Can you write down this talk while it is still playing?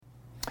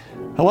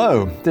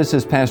Hello, this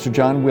is Pastor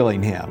John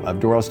Willingham of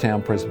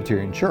Doylestown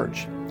Presbyterian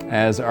Church.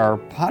 As our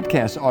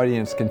podcast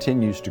audience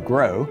continues to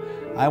grow,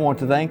 I want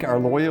to thank our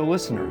loyal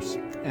listeners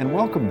and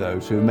welcome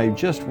those who may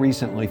just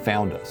recently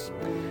found us.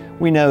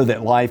 We know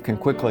that life can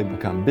quickly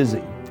become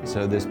busy,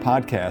 so this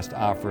podcast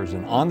offers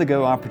an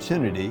on-the-go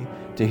opportunity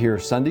to hear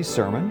Sunday's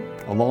sermon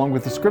along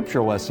with the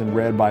scripture lesson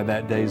read by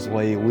that day's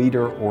lay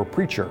leader or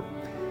preacher.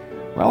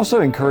 We also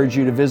encourage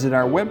you to visit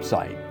our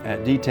website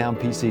at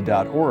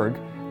dtownpc.org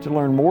to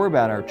learn more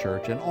about our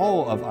church and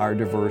all of our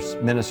diverse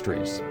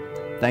ministries.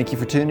 Thank you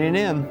for tuning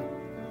in.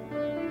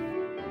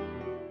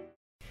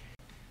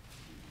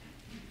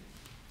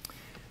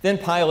 Then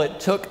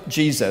Pilate took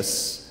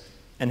Jesus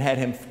and had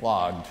him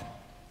flogged.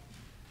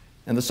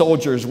 And the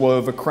soldiers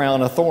wove a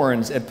crown of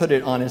thorns and put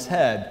it on his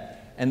head,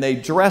 and they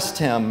dressed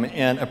him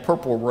in a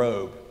purple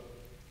robe.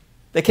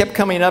 They kept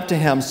coming up to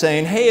him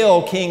saying,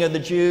 "Hail, King of the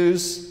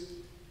Jews,"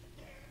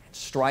 and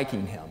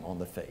striking him on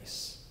the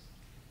face.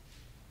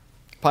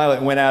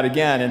 Pilate went out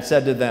again and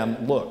said to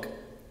them, "Look,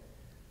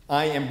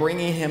 I am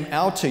bringing him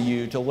out to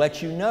you to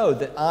let you know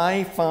that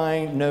I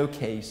find no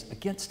case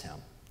against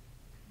him."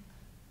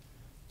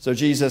 So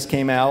Jesus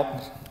came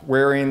out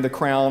wearing the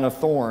crown of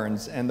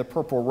thorns and the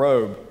purple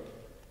robe.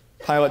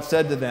 Pilate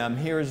said to them,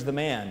 "Here is the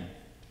man."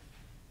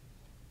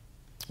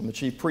 When the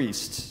chief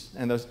priests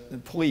and the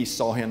police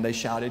saw him, they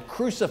shouted,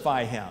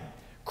 "Crucify him!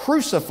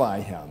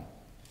 Crucify him!"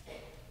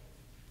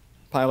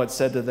 Pilate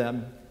said to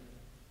them,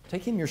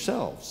 "Take him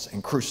yourselves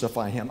and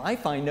crucify him. I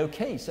find no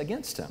case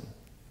against him."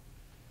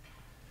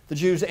 The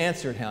Jews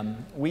answered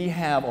him, "We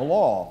have a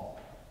law,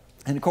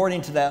 and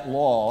according to that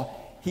law,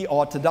 he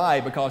ought to die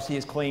because he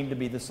has claimed to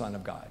be the Son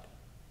of God."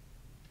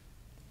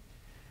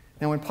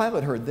 Now, when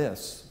Pilate heard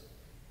this,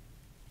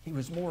 he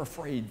was more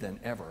afraid than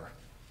ever.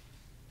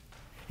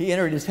 He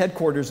entered his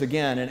headquarters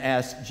again and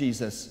asked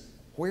Jesus,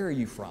 "Where are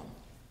you from?"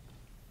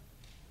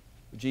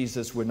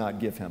 Jesus would not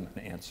give him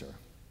an answer.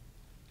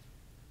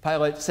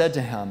 Pilate said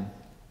to him,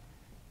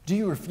 "Do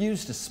you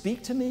refuse to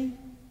speak to me?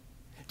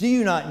 Do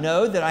you not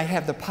know that I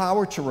have the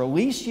power to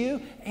release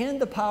you and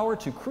the power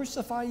to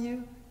crucify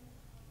you?"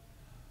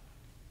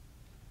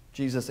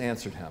 Jesus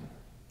answered him,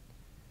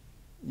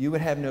 "You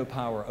would have no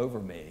power over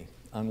me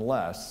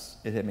unless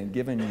it had been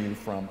given you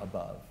from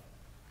above.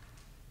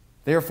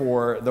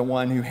 Therefore, the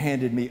one who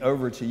handed me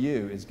over to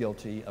you is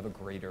guilty of a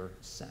greater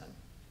sin."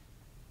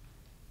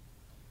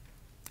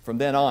 From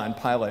then on,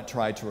 Pilate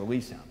tried to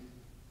release him.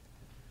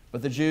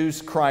 But the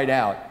Jews cried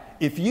out,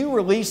 "If you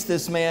release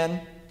this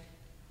man,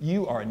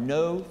 you are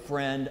no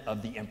friend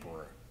of the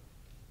emperor.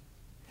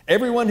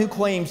 Everyone who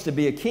claims to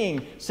be a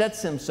king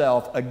sets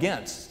himself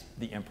against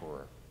the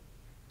emperor."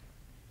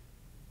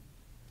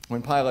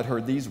 When Pilate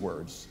heard these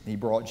words, he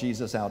brought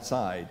Jesus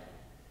outside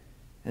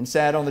and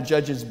sat on the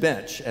judge's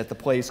bench at the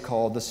place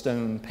called the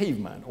Stone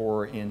Pavement,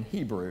 or in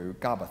Hebrew,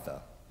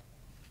 Gabbatha.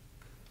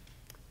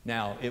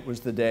 Now, it was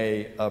the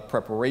day of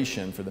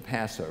preparation for the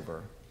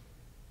Passover,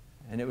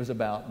 and it was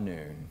about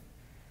noon.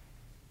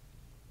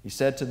 He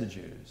said to the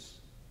Jews,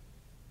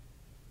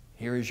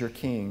 "Here is your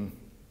king."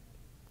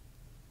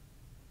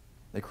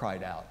 They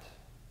cried out,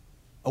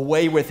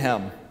 "Away with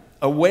him!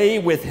 Away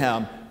with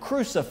him!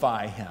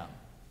 Crucify him!"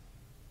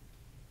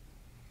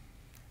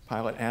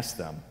 Pilate asked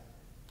them,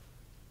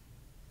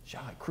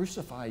 "Shall I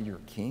crucify your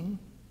king?"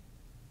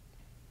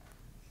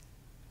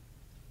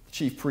 The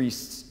chief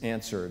priests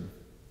answered,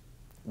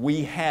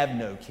 "We have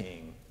no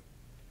king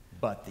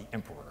but the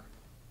emperor."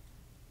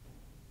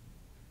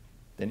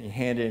 Then he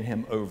handed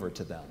him over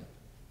to them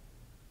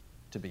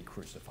to be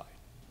crucified.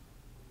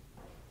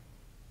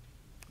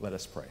 Let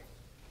us pray.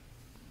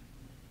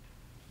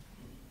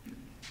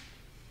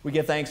 We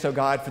give thanks, O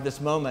God, for this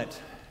moment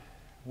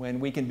when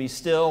we can be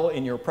still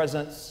in your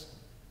presence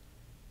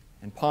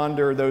and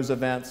ponder those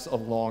events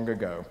of long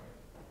ago.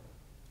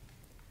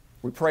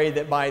 We pray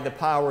that by the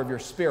power of your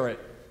Spirit,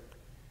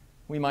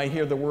 we might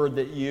hear the word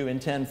that you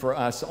intend for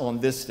us on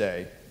this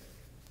day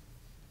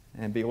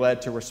and be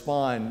led to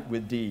respond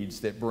with deeds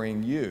that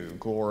bring you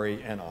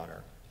glory and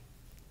honor.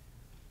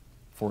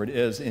 For it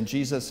is in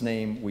Jesus'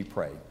 name we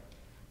pray.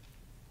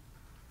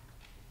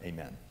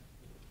 Amen.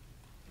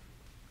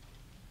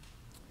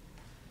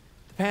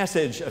 The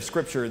passage of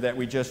Scripture that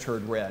we just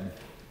heard read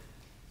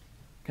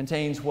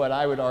contains what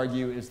I would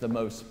argue is the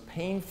most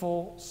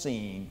painful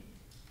scene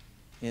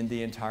in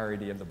the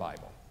entirety of the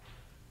Bible.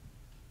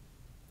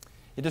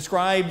 It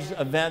describes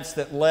events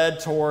that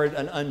led toward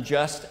an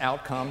unjust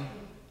outcome.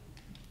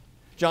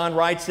 John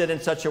writes it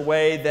in such a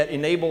way that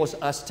enables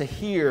us to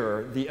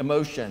hear the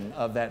emotion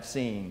of that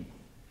scene,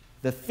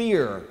 the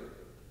fear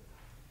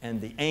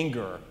and the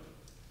anger,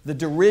 the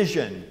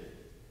derision.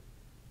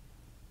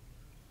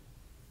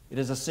 It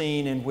is a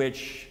scene in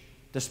which,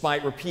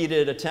 despite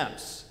repeated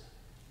attempts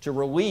to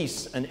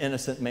release an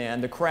innocent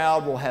man, the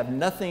crowd will have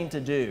nothing to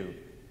do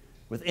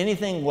with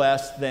anything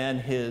less than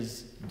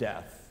his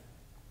death.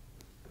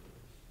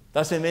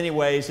 Thus, in many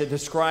ways, it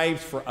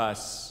describes for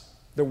us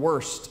the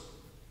worst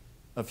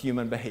of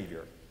human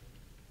behavior.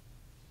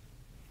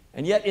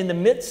 And yet, in the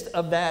midst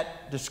of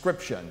that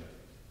description,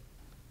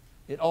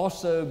 it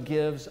also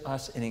gives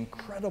us an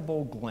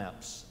incredible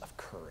glimpse of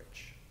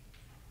courage.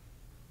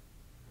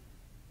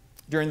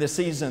 During the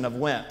season of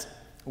Lent,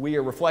 we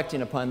are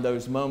reflecting upon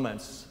those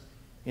moments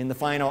in the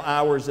final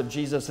hours of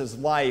Jesus'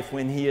 life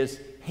when he is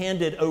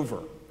handed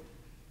over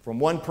from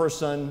one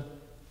person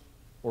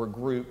or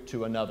group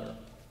to another.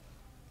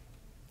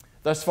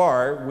 Thus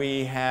far,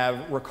 we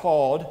have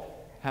recalled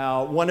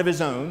how one of his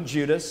own,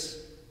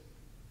 Judas,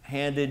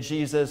 handed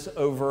Jesus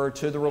over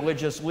to the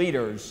religious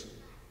leaders,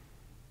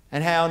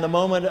 and how in the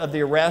moment of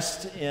the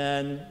arrest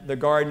in the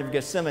Garden of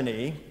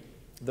Gethsemane,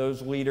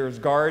 those leaders,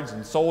 guards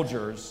and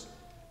soldiers,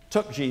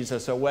 took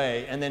Jesus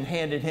away and then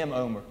handed him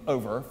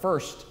over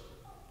first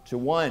to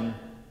one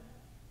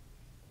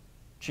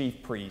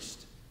chief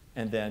priest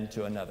and then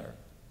to another.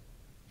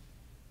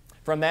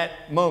 From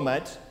that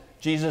moment,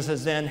 Jesus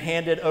is then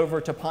handed over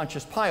to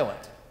Pontius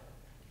Pilate,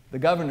 the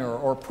governor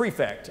or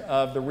prefect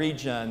of the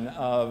region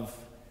of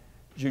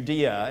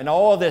Judea. And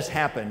all of this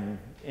happened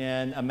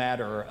in a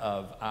matter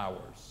of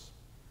hours.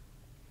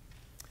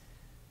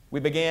 We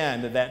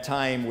began that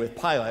time with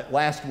Pilate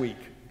last week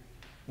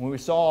when we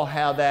saw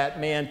how that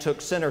man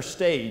took center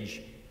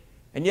stage,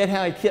 and yet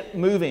how he kept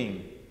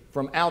moving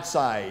from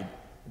outside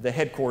the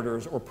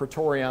headquarters or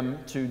praetorium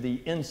to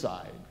the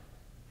inside.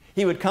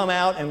 He would come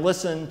out and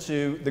listen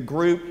to the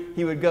group.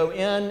 He would go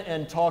in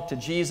and talk to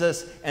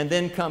Jesus and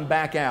then come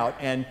back out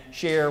and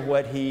share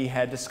what he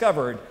had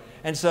discovered.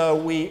 And so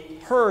we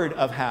heard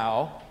of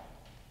how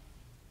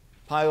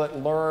Pilate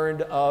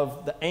learned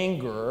of the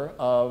anger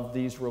of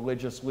these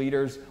religious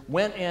leaders,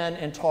 went in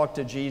and talked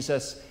to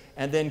Jesus,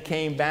 and then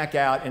came back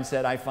out and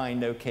said, "I find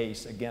no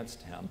case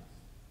against him."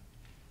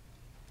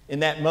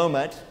 In that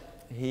moment,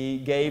 he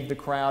gave the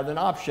crowd an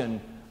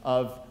option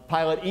of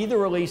Pilate either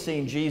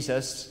releasing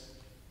Jesus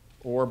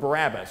or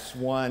Barabbas,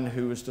 one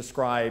who is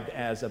described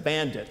as a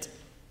bandit.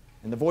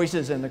 And the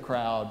voices in the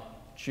crowd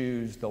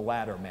choose the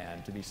latter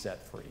man to be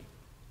set free.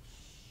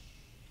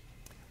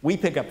 We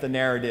pick up the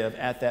narrative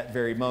at that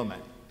very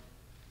moment,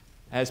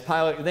 as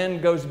Pilate then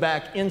goes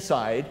back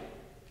inside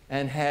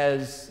and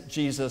has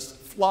Jesus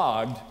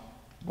flogged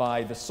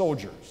by the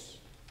soldiers.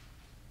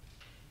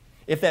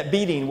 If that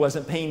beating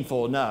wasn't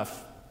painful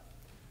enough,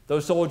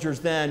 those soldiers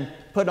then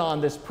put on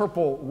this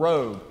purple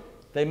robe.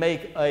 They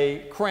make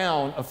a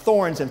crown of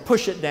thorns and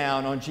push it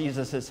down on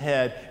Jesus'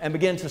 head and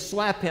begin to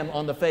slap him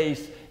on the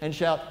face and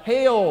shout,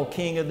 "Hail,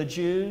 King of the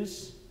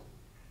Jews!"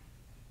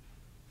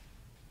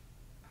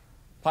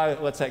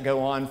 Pilate lets that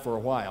go on for a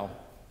while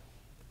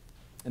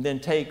and then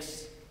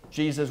takes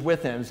Jesus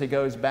with him as he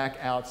goes back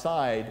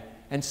outside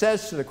and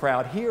says to the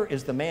crowd, "Here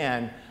is the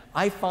man.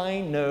 I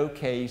find no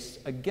case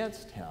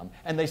against him."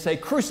 And they say,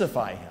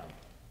 "Crucify him."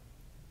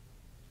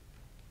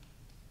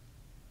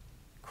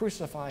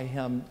 "Crucify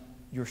him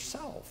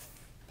yourself,"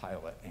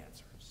 Pilate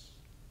answers.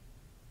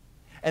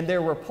 And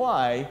their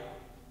reply,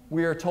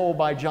 we are told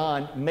by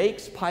John,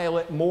 makes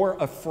Pilate more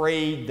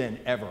afraid than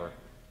ever.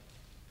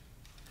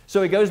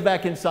 So he goes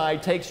back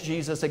inside, takes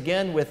Jesus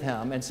again with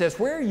him, and says,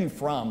 "Where are you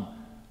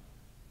from?"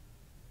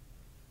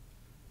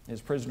 His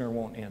prisoner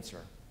won't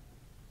answer.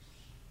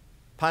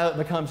 Pilate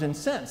becomes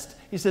incensed.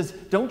 He says,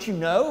 "Don't you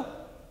know?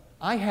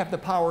 I have the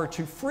power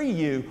to free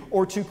you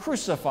or to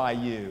crucify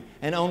you."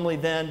 And only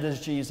then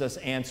does Jesus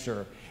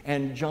answer.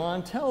 And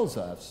John tells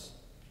us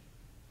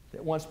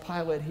that once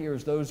Pilate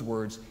hears those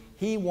words,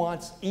 he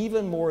wants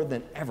even more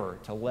than ever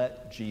to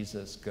let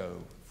Jesus go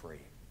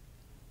free.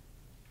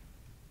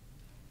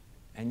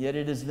 And yet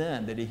it is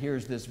then that he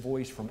hears this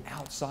voice from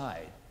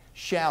outside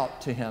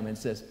shout to him and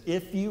says,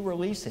 "If you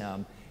release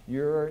him,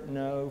 you're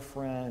no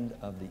friend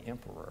of the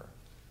emperor."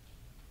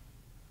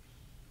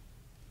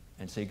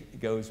 And so he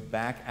goes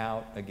back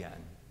out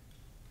again,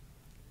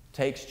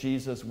 takes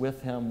Jesus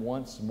with him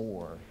once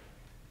more,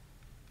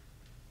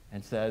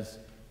 and says,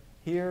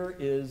 "Here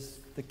is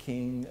the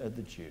King of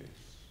the Jews."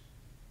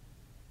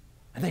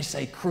 And they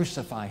say,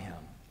 "Crucify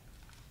him."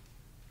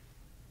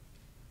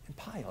 And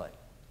Pilate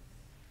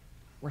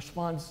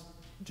responds,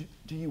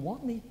 do you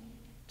want me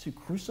to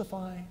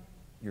crucify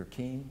your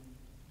king?"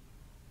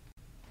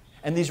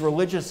 And these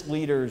religious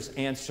leaders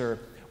answer,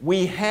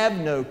 "We have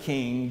no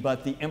king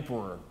but the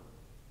emperor."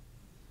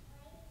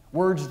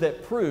 Words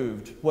that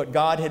proved what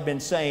God had been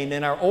saying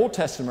in our Old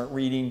Testament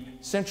reading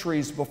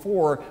centuries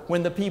before,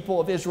 when the people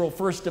of Israel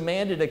first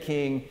demanded a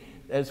king,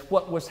 as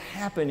what was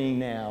happening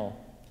now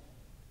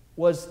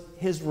was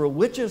his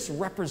religious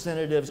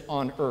representatives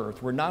on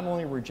earth were not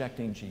only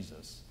rejecting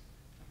Jesus,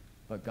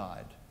 but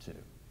God too.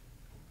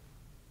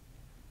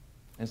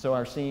 And so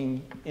our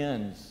scene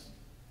ends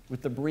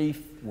with the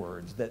brief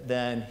words that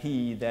then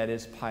he, that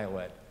is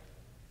Pilate,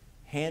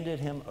 handed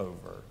him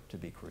over to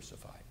be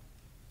crucified.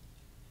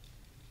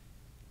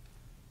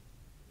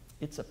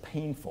 It's a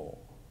painful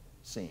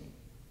scene,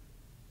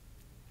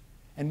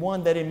 and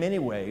one that in many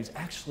ways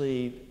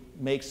actually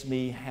makes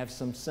me have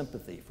some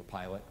sympathy for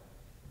Pilate.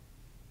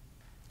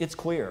 It's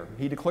clear.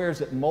 He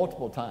declares it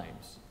multiple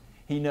times.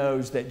 He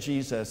knows that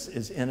Jesus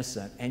is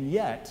innocent, and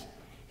yet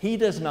he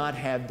does not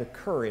have the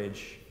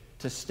courage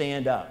to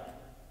stand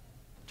up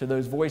to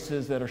those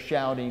voices that are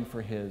shouting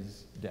for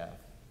his death.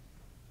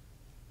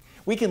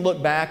 We can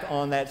look back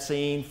on that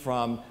scene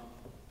from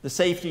the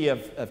safety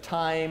of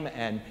time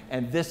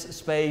and this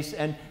space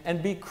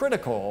and be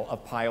critical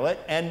of Pilate,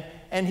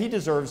 and he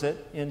deserves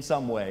it in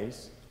some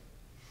ways.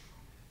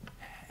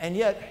 And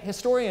yet,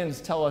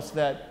 historians tell us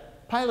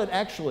that Pilate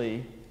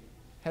actually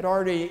had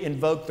already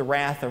invoked the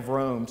wrath of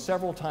Rome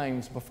several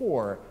times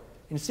before,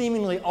 and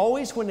seemingly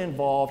always when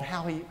involved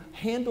how he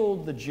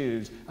handled the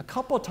Jews. A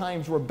couple of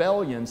times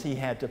rebellions he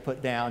had to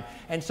put down.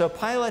 And so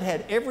Pilate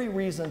had every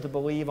reason to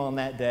believe on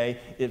that day,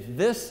 if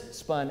this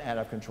spun out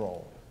of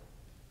control,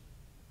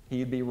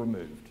 he'd be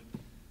removed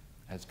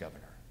as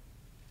governor.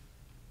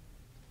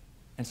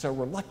 And so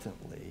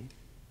reluctantly,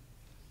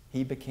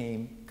 he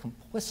became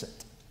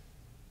complicit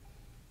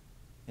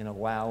in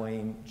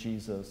allowing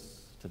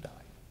Jesus to die.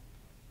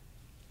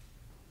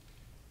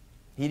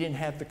 He didn't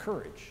have the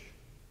courage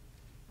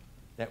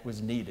that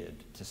was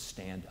needed to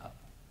stand up.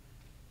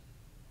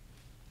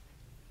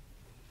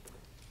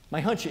 My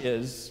hunch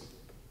is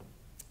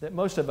that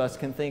most of us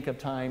can think of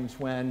times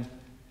when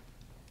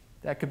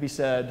that could be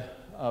said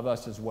of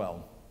us as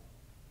well.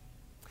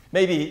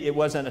 Maybe it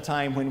wasn't a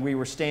time when we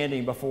were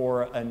standing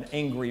before an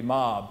angry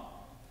mob,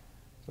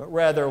 but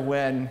rather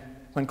when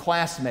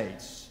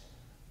classmates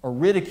are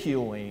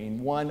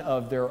ridiculing one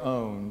of their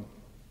own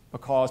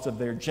because of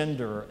their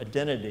gender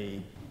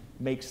identity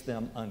makes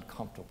them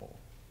uncomfortable.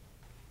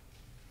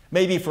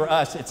 Maybe for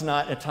us, it's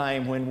not a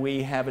time when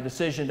we have a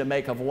decision to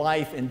make of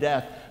life and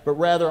death, but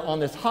rather on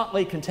this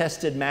hotly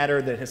contested matter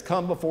that has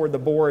come before the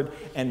board,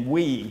 and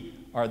we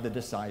are the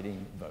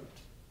deciding vote.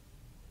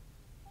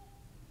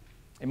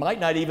 It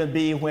might not even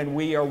be when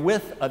we are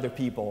with other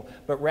people,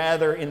 but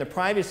rather in the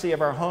privacy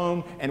of our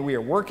home, and we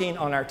are working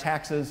on our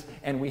taxes,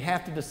 and we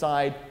have to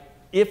decide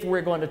if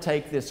we're going to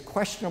take this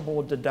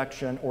questionable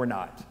deduction or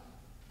not.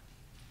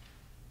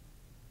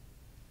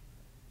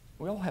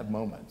 We all have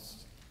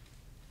moments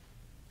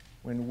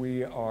when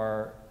we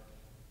are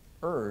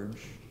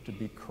urged to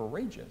be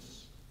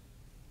courageous.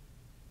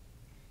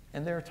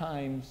 And there are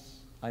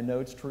times, I know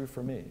it's true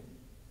for me,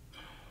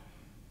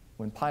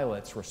 when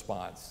Pilate's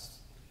response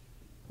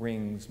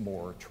rings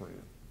more true.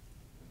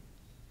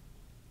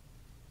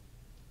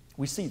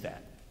 We see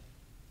that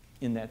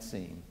in that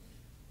scene.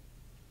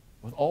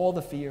 With all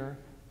the fear,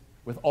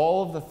 with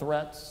all of the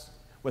threats,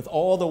 with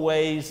all the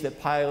ways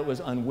that Pilate was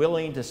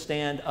unwilling to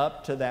stand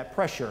up to that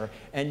pressure,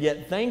 and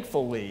yet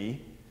thankfully,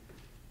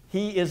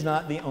 he is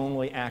not the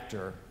only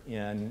actor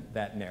in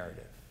that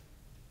narrative.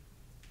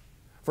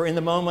 For in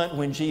the moment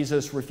when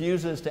Jesus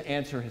refuses to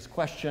answer his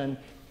question,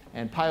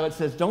 and Pilate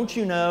says, "Don't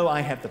you know I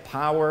have the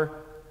power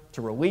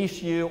to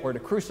release you or to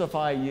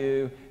crucify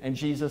you?" And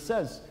Jesus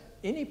says,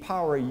 "Any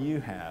power you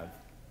have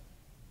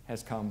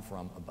has come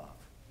from above."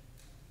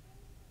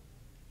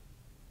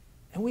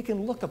 And we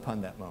can look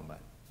upon that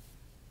moment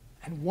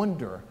and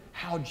wonder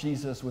how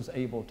Jesus was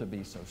able to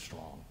be so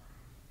strong.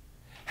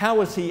 How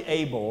was he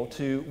able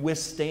to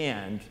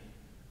withstand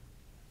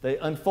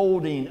the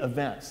unfolding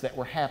events that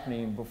were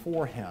happening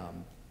before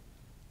him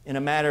in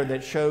a manner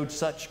that showed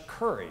such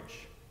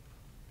courage?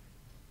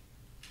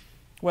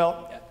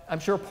 Well, I'm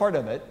sure part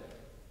of it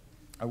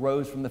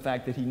arose from the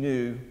fact that he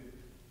knew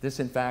this,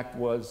 in fact,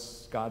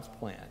 was God's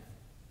plan.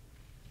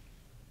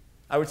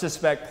 I would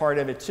suspect part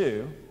of it,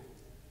 too,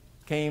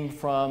 came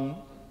from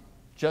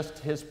just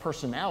his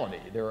personality.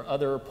 There are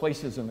other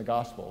places in the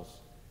Gospels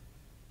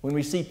when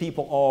we see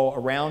people all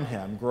around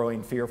him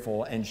growing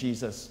fearful and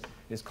Jesus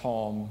is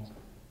calm.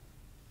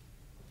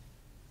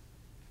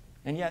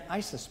 And yet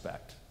I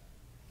suspect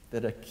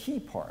that a key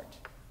part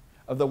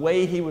of the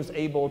way he was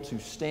able to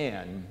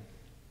stand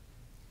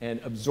and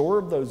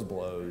absorb those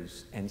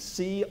blows and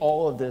see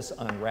all of this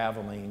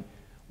unraveling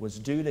was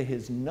due to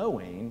his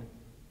knowing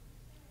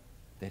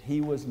that he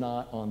was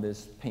not on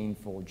this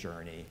painful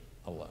journey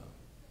alone.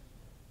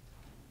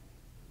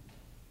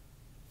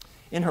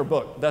 In her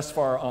book, Thus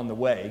Far on the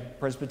Way,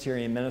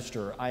 Presbyterian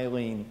minister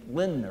Eileen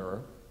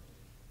Lindner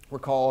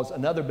recalls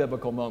another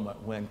biblical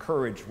moment when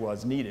courage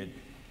was needed.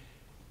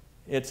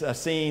 It's a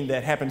scene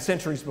that happened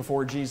centuries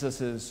before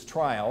Jesus'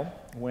 trial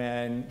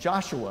when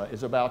Joshua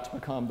is about to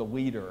become the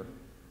leader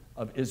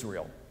of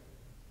Israel.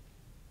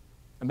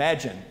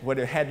 Imagine what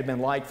it had to have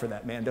been like for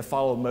that man to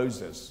follow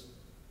Moses.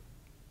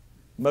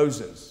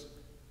 Moses,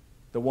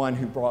 the one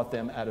who brought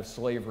them out of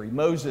slavery.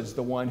 Moses,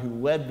 the one who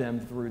led them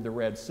through the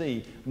Red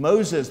Sea.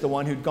 Moses, the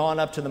one who'd gone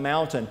up to the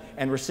mountain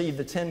and received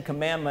the 10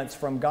 Commandments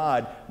from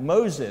God.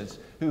 Moses,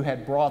 who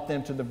had brought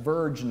them to the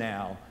verge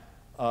now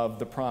of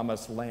the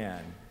Promised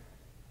Land.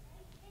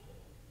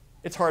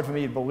 It's hard for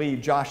me to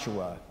believe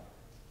Joshua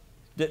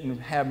didn't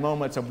have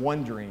moments of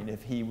wondering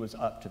if he was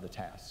up to the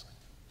task.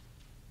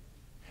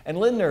 And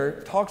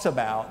Lindner talks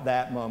about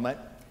that moment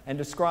and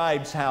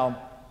describes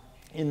how,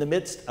 in the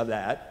midst of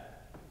that,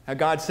 how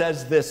God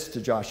says this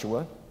to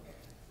Joshua: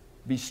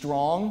 "Be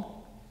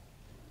strong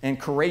and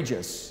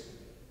courageous.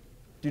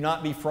 Do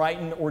not be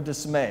frightened or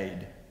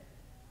dismayed,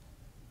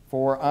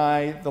 for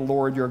I, the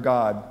Lord your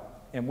God,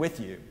 am with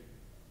you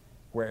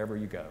wherever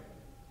you go."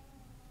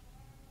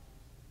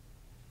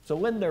 So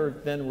Lindner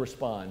then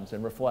responds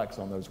and reflects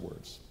on those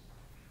words.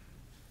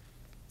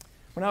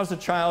 When I was a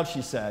child,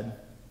 she said,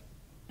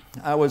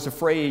 I was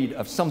afraid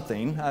of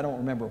something. I don't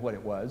remember what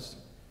it was.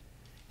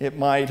 It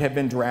might have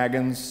been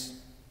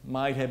dragons,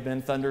 might have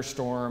been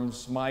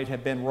thunderstorms, might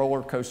have been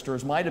roller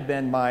coasters, might have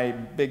been my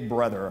big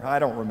brother. I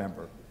don't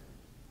remember.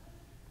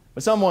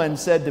 But someone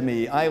said to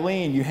me,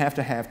 Eileen, you have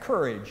to have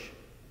courage.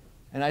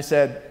 And I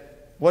said,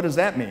 what does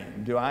that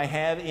mean? Do I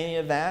have any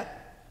of that?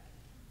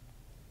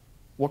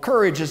 Well,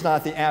 courage is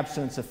not the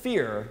absence of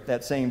fear,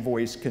 that same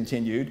voice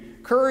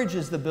continued. Courage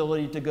is the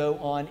ability to go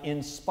on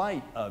in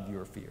spite of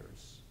your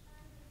fears.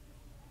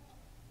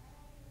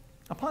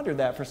 I pondered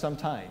that for some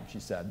time, she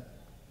said.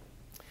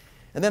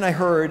 And then I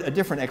heard a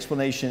different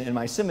explanation in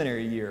my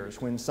seminary years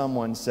when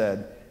someone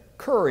said,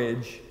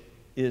 courage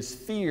is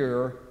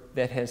fear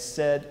that has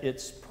said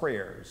its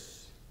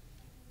prayers.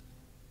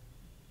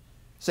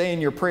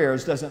 Saying your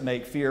prayers doesn't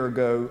make fear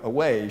go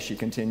away, she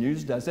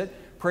continues, does it?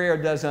 Prayer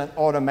doesn't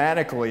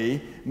automatically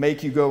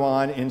make you go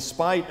on in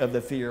spite of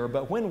the fear,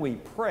 but when we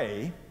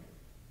pray,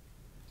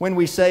 when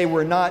we say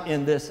we're not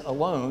in this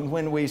alone,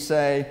 when we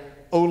say,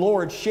 oh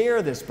Lord,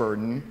 share this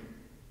burden,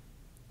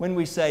 when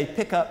we say,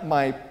 pick up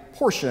my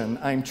portion,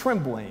 I'm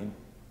trembling,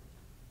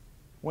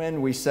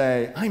 when we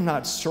say, I'm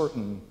not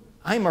certain,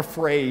 I'm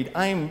afraid,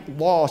 I'm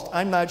lost,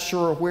 I'm not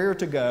sure where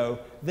to go,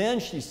 then,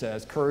 she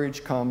says,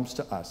 courage comes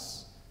to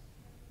us.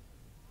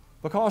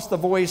 Because the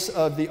voice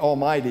of the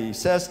Almighty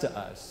says to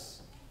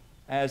us,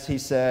 as he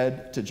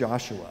said to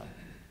Joshua,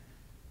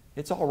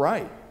 it's all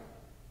right.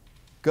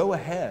 Go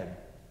ahead.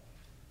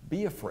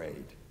 Be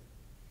afraid.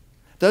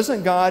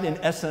 Doesn't God, in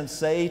essence,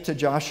 say to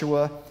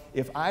Joshua,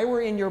 if I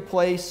were in your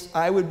place,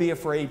 I would be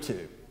afraid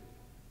too.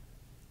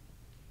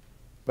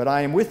 But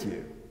I am with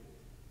you.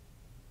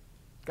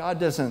 God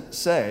doesn't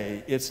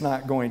say it's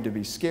not going to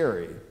be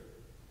scary.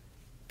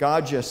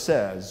 God just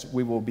says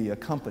we will be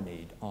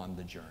accompanied on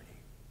the journey.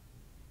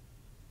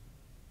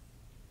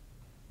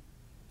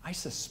 I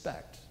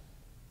suspect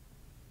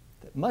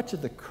that much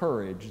of the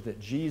courage that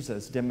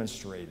Jesus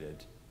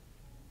demonstrated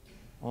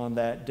on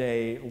that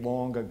day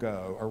long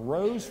ago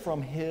arose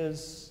from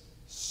his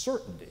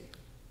certainty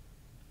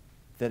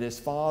that his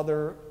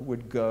Father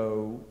would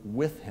go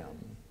with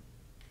him,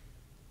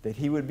 that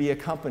he would be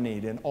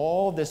accompanied in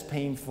all this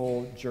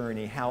painful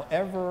journey,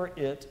 however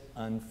it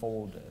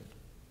unfolded.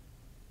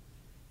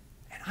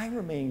 And I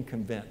remain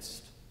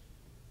convinced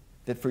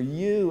that for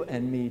you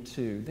and me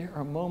too, there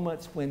are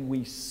moments when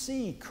we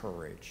see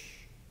courage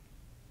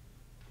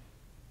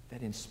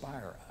that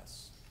inspire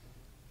us.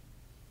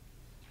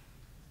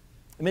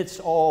 Amidst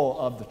all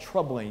of the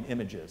troubling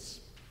images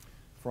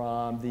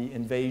from the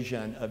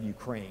invasion of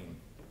Ukraine,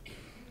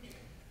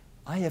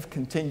 I have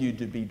continued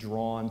to be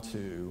drawn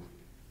to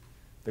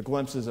the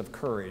glimpses of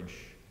courage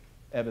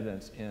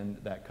evidenced in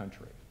that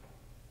country.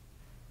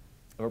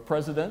 Of a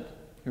president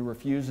who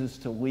refuses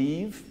to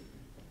leave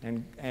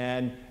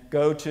and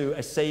go to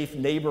a safe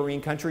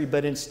neighboring country,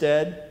 but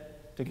instead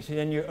to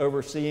continue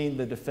overseeing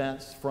the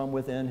defense from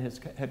within his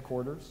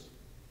headquarters.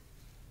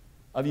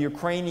 Of the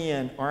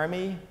Ukrainian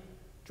army,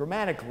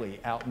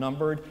 dramatically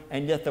outnumbered,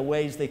 and yet the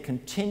ways they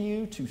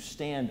continue to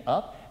stand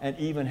up and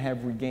even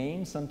have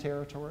regained some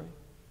territory.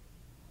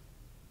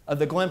 Of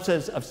the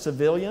glimpses of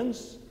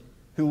civilians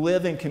who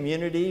live in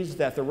communities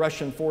that the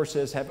Russian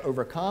forces have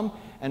overcome,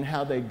 and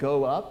how they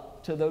go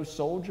up to those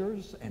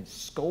soldiers and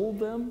scold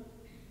them.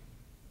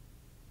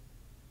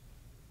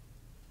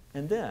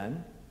 And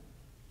then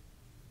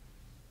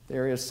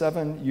there is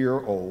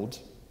 7-year-old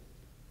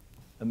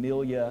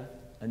Amelia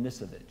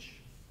Anisevich.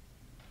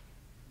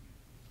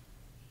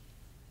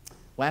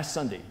 Last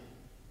Sunday,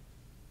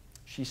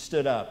 she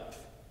stood up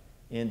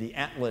in the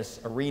Atlas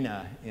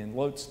Arena in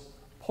Lodz,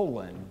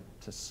 Poland,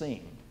 to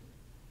sing.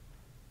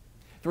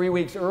 3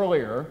 weeks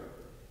earlier,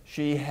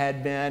 she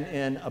had been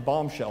in a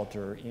bomb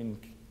shelter in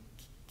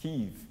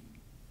Kyiv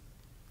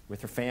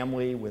with her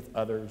family, with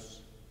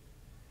others.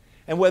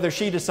 And whether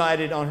she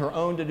decided on her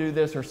own to do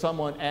this or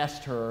someone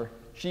asked her,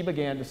 she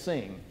began to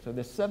sing. So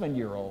this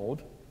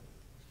 7-year-old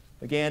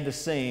began to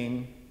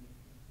sing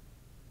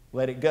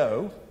Let It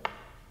Go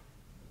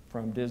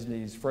from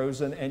Disney's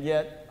Frozen, and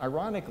yet,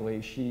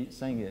 ironically, she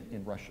sang it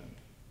in Russian.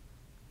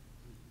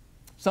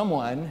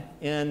 Someone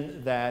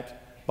in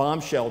that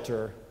bomb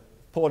shelter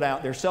pulled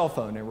out their cell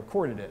phone and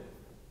recorded it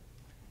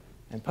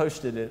and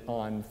posted it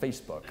on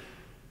Facebook.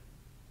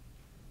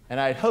 And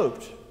I had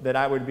hoped that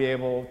I would be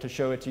able to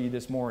show it to you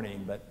this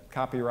morning, but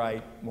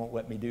copyright won't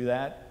let me do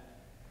that.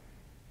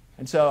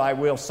 And so I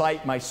will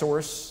cite my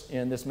source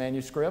in this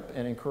manuscript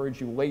and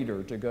encourage you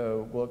later to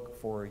go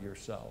look for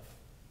yourself.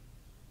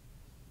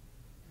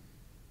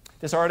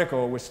 This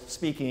article was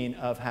speaking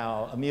of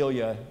how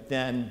Amelia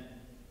then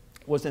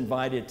was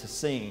invited to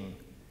sing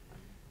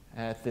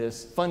at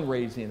this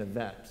fundraising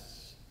event.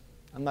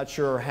 I'm not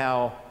sure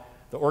how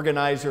the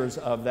organizers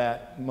of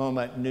that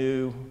moment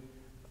knew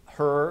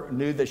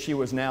that she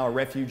was now a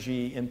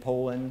refugee in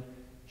Poland.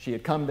 She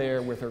had come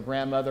there with her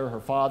grandmother. Her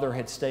father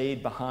had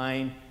stayed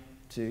behind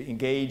to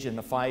engage in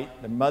the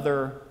fight. The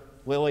mother,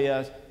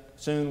 Lilia,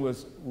 soon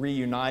was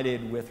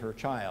reunited with her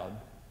child.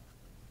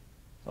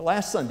 But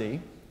last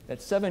Sunday, That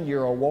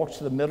 7-year-old walks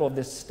to the middle of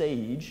this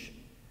stage.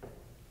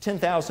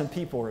 10,000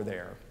 people are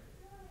there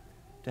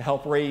to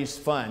help raise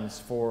funds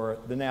for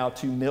the now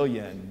 2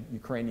 million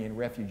Ukrainian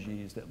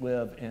refugees that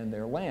live in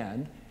their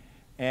land.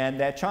 And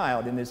that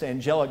child, in this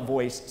angelic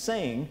voice,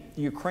 sang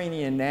the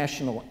Ukrainian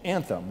national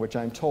anthem, which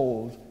I'm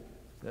told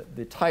that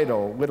the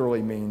title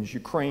literally means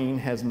Ukraine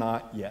has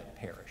not yet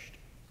perished.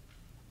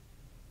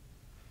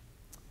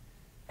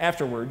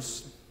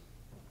 Afterwards,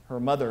 her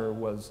mother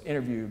was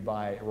interviewed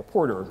by a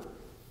reporter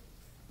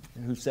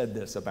who said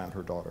this about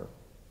her daughter.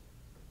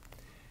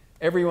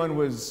 Everyone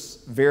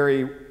was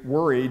very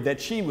worried that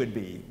she would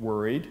be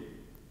worried.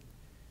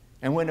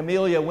 And when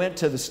Amelia went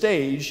to the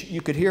stage,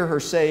 you could hear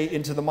her say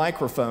into the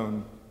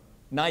microphone,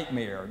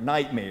 "Nightmare,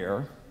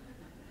 nightmare."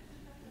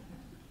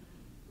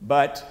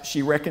 But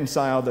she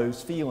reconciled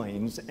those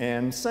feelings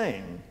and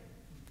sang.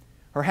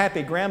 Her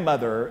happy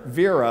grandmother,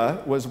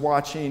 Vera, was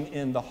watching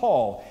in the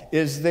hall.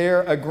 Is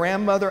there a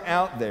grandmother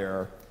out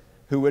there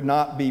who would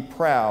not be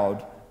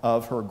proud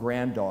of her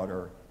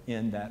granddaughter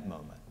in that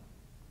moment?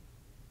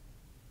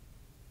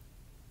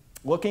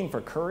 Looking for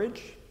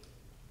courage?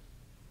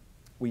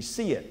 We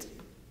see it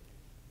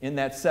in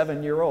that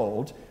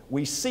 7-year-old.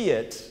 We see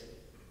it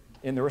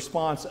in the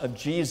response of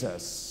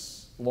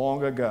Jesus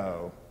long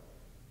ago.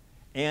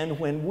 And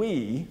when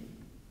we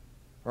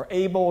are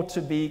able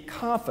to be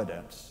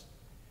confident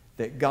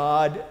that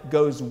God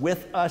goes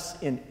with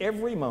us in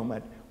every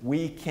moment,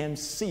 we can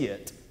see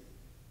it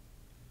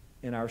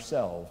in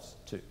ourselves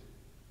too.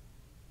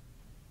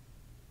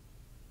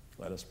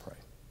 Let us pray.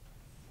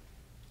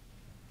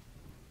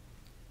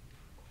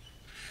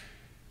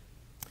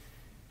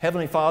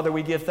 Heavenly Father,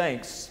 we give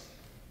thanks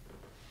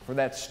for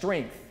that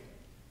strength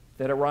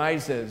that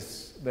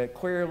arises, that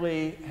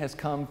clearly has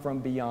come from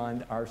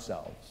beyond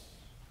ourselves.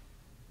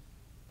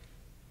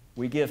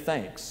 We give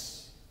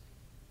thanks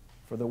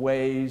for the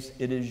ways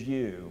it is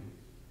you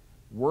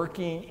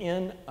working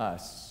in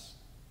us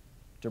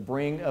to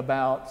bring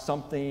about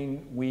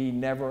something we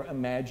never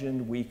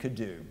imagined we could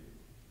do.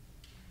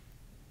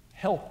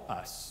 Help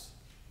us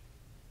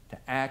to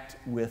act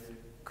with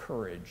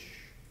courage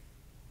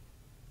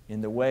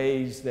in the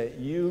ways that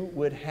you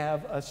would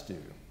have us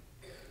do,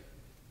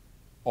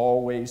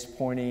 always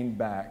pointing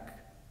back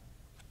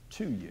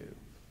to you.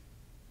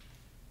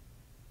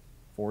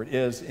 For it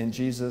is in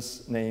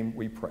Jesus' name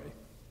we pray.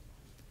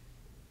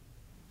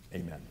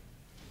 Amen.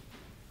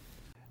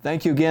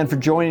 Thank you again for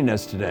joining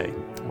us today.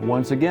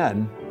 Once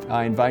again,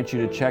 I invite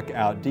you to check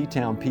out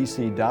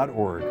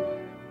dtownpc.org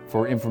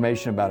for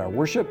information about our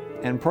worship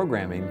and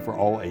programming for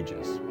all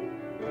ages.